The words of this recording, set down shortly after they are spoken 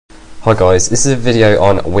Hi guys, this is a video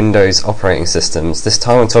on Windows operating systems. This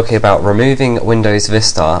time I'm talking about removing Windows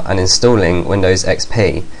Vista and installing Windows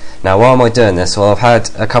XP. Now why am I doing this? Well, I've had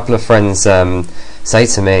a couple of friends say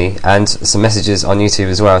to me, and some messages on YouTube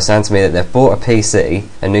as well, saying to me that they've bought a PC,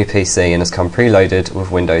 a new PC, and has come preloaded with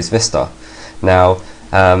Windows Vista. Now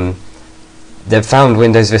they've found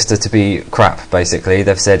Windows Vista to be crap, basically.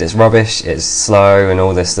 They've said it's rubbish, it's slow, and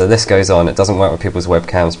all this. The list goes on. It doesn't work with people's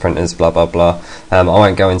webcams, printers, blah blah blah. I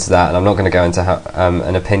won't go into that, and I'm not going to go into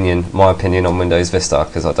my opinion on Windows Vista,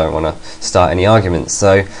 because I don't want to start any arguments.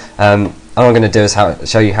 So all I'm going to do is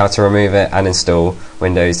show you how to remove it and install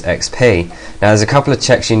Windows XP. Now there's a couple of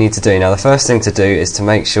checks you need to do. Now the first thing to do is to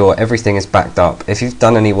make sure everything is backed up. If you've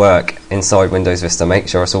done any work inside Windows Vista, make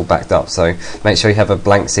sure it's all backed up. So make sure you have a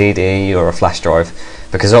blank CD or a flash drive,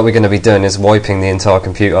 because what we're going to be doing is wiping the entire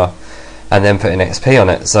computer and then putting XP on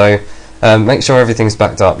it. So make sure everything's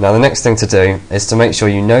backed up. Now the next thing to do is to make sure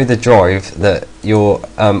you know the drive that your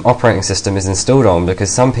operating system is installed on,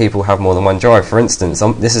 because some people have more than one drive. For instance,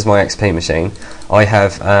 this is my XP machine. I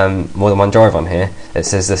have more than one drive on here. It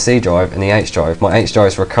says the C drive and the H drive. My H drive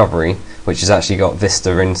is recovery, which has actually got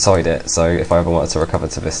Vista inside it, so if I ever wanted to recover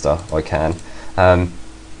to Vista, I can.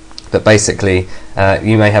 But basically,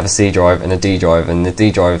 you may have a C drive and a D drive, and the D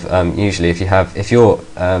drive, usually if your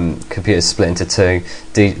computer's split into two,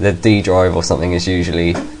 the D drive or something is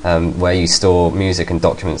usually where you store music and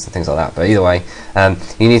documents and things like that. But either way,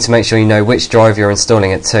 you need to make sure you know which drive you're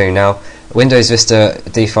installing it to. Now, Windows Vista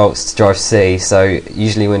defaults to drive C, so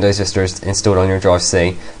usually Windows Vista is installed on your drive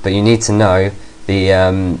C, but you need to know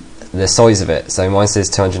the size of it. So mine says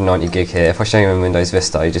 290 gig here. If I show you in Windows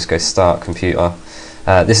Vista, you just go Start Computer.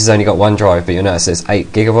 This has only got one drive, but you'll notice it's 8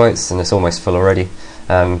 gigabytes, and it's almost full already,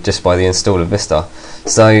 just by the install of Vista.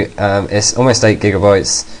 So it's almost 8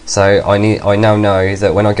 gigabytes. So I now know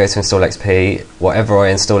that when I go to install XP, whatever I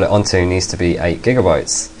install it onto needs to be 8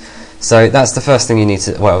 gigabytes. So that's the first thing you need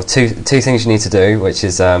to, well, two things you need to do, which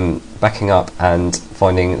is backing up and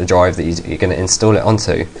finding the drive that you're going to install it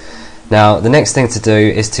onto. Now the next thing to do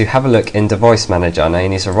is to have a look in Device Manager. Now you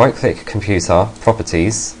need to right click Computer,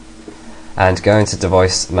 Properties, and go into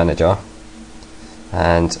Device Manager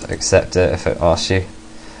and accept it if it asks you.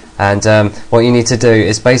 And what you need to do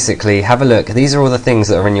is basically have a look. These are all the things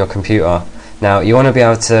that are in your computer. Now you want to be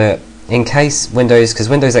able to, in case because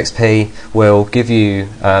Windows XP will give you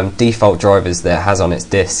default drivers that it has on its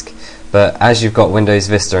disk, but as you've got Windows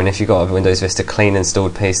Vista, and if you've got a Windows Vista clean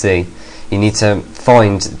installed PC, you need to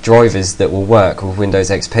find drivers that will work with Windows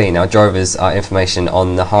XP. Now drivers are information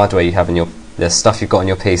on the hardware you have in the stuff you've got on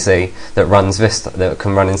your PC that runs Vista, that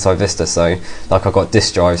can run inside Vista. So like I've got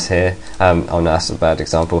disk drives here, oh no, that's a bad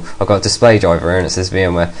example. I've got a display driver here and it says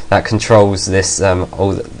VMware. That controls this,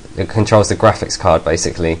 it controls the graphics card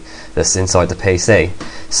basically that's inside the PC.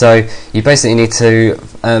 So you basically need to,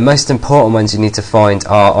 most important ones you need to find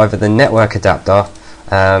are either the network adapter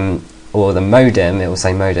or the modem. It will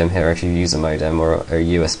say modem here if you use a modem or a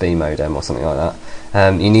USB modem or something like that.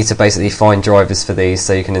 You need to basically find drivers for these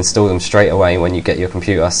so you can install them straight away when you get your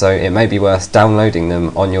computer. So it may be worth downloading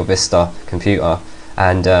them on your Vista computer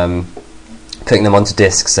and putting them onto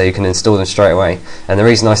disk so you can install them straight away. And the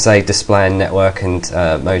reason I say display and network and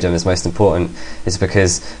modem is most important is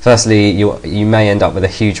because firstly you may end up with a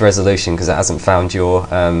huge resolution because it hasn't found your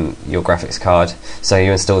graphics card, so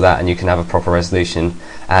you install that and you can have a proper resolution.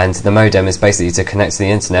 And the modem is basically to connect to the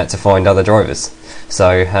internet to find other drivers.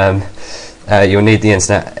 So you'll need the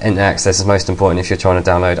internet access is most important if you're trying to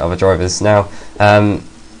download other drivers. Now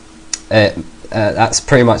that's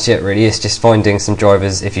pretty much it really. It's just finding some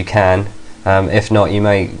drivers if you can. If not, you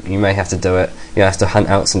may have to do it. You have to hunt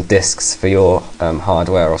out some disks for your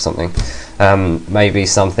hardware or something. Maybe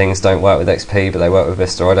some things don't work with XP but they work with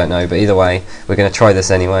Vista, I don't know, but either way we're going to try this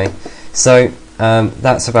anyway. So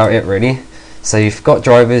that's about it really. So you've got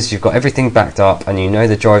drivers, you've got everything backed up, and you know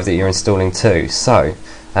the drive that you're installing to. So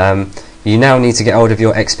you now need to get hold of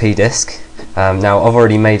your XP disk. Now I've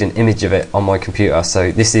already made an image of it on my computer,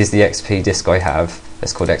 so this is the XP disk I have.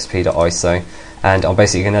 It's called xp.iso, and I'm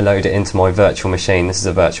basically going to load it into my virtual machine. This is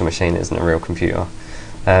a virtual machine, it isn't a real computer.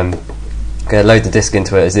 I'm going to load the disk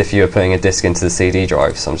into it as if you were putting a disk into the CD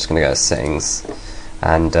drive. So I'm just going to go to settings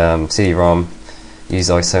and CD-ROM, use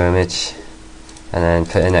ISO image, and then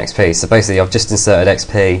put in XP. So basically I've just inserted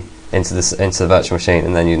XP into the virtual machine,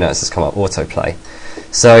 and then you notice it's come up autoplay.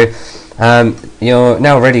 So you're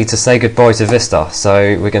now ready to say goodbye to Vista.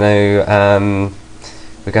 So we're going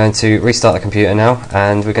to restart the computer now,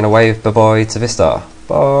 and we're going to wave bye bye to Vista.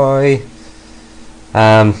 Bye.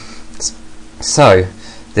 So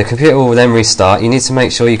the computer will then restart. You need to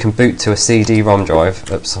make sure you can boot to a CD-ROM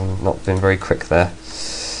drive. Oops, I'm not being very quick there.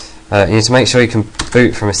 You need to make sure you can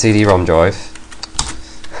boot from a CD-ROM drive.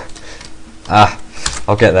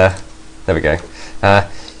 I'll get there. There we go.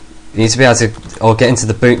 You need to be able to, or get into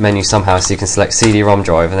the boot menu somehow, so you can select CD-ROM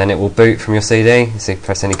drive, and then it will boot from your CD. So you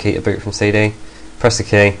press any key to boot from CD. Press the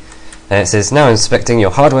key, and it says now inspecting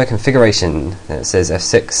your hardware configuration. And it says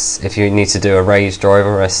F6 if you need to do a RAID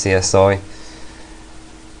driver or SCSI.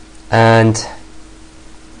 And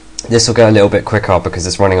this will go a little bit quicker because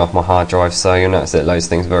it's running off my hard drive, so you'll notice that it loads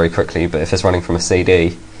things very quickly, but if it's running from a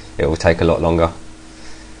CD it will take a lot longer.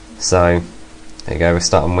 So there you go, we're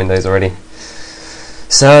starting Windows already.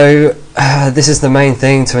 So this is the main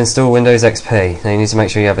thing to install Windows XP. Now you need to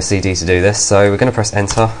make sure you have a CD to do this, so we're going to press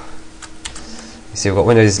enter. You see we've got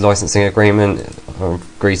Windows licensing agreement, I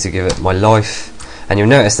agree to give it my life, and you'll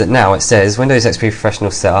notice that now it says Windows XP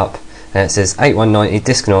Professional Setup, and it says 8190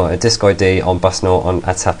 disk NOR, a disk ID on bus NOR on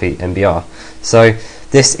ATAPI MBR. So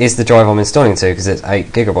this is the drive I'm installing to because it's 8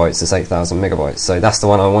 gigabytes, it's 8000 megabytes, so that's the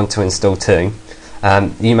one I want to install to.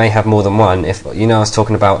 You may have more than one. If you know I was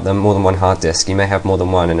talking about the more than one hard disk, you may have more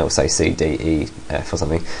than one and it'll say C, D, E, F or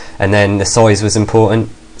something. And then the size was important,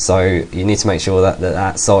 so you need to make sure that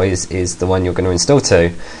that size is the one you're going to install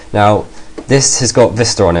to. Now this has got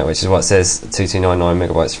Vista on it, which is what it says 2299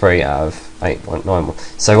 megabytes free out of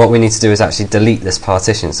 8.91. So what we need to do is actually delete this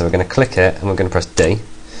partition. So we're going to click it and we're going to press D.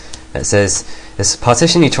 It says this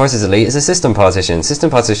partition you try to delete is a system partition. System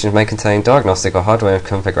partitions may contain diagnostic or hardware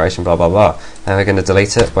configuration, blah blah blah. And we're going to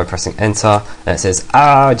delete it by pressing enter. And it says,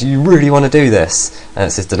 do you really want to do this? And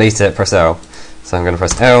it says delete it, press L. So I'm going to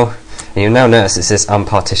press L, and you'll now notice it says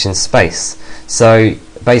unpartitioned space. So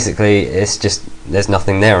basically it's just there's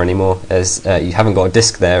nothing there anymore, as you haven't got a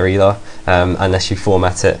disk there either, unless you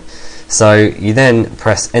format it. So you then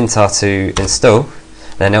press enter to install,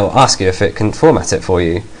 then it will ask you if it can format it for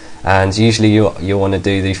you. And usually you'll want to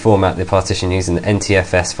do the format the partition using the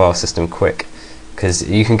NTFS file system quick, because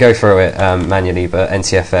you can go through it manually, but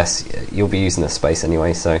NTFS you'll be using the space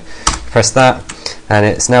anyway. So press that, and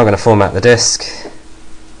it's now going to format the disk,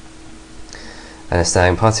 and it's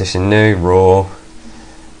saying partition new raw,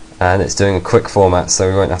 and it's doing a quick format, so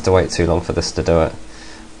we won't have to wait too long for this to do it.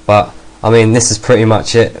 But I mean, this is pretty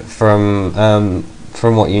much it from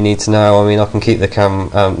what you need to know. I mean, I can keep the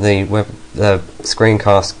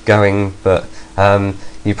screencast going, but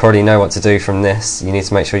you probably know what to do from this. You need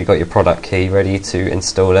to make sure you've got your product key ready to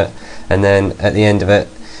install it, and then at the end of it,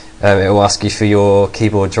 it will ask you for your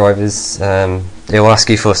keyboard drivers. It will ask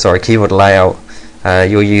you for keyboard layout,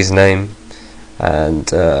 your username, and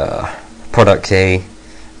product key,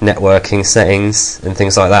 networking settings, and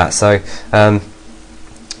things like that. So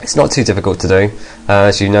it's not too difficult to do,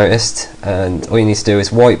 as you noticed, and all you need to do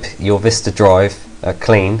is wipe your Vista drive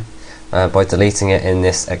clean by deleting it in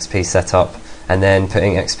this XP setup and then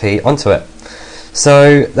putting XP onto it.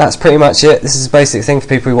 So that's pretty much it. This is a basic thing for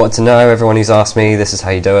people who want to know. Everyone who's asked me, this is how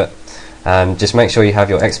you do it. Just make sure you have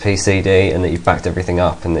your XP CD and that you've backed everything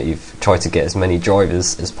up and that you've tried to get as many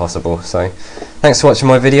drivers as possible. So thanks for watching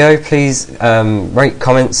my video. Please rate,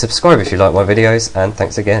 comment, subscribe if you like my videos, and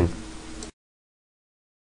thanks again.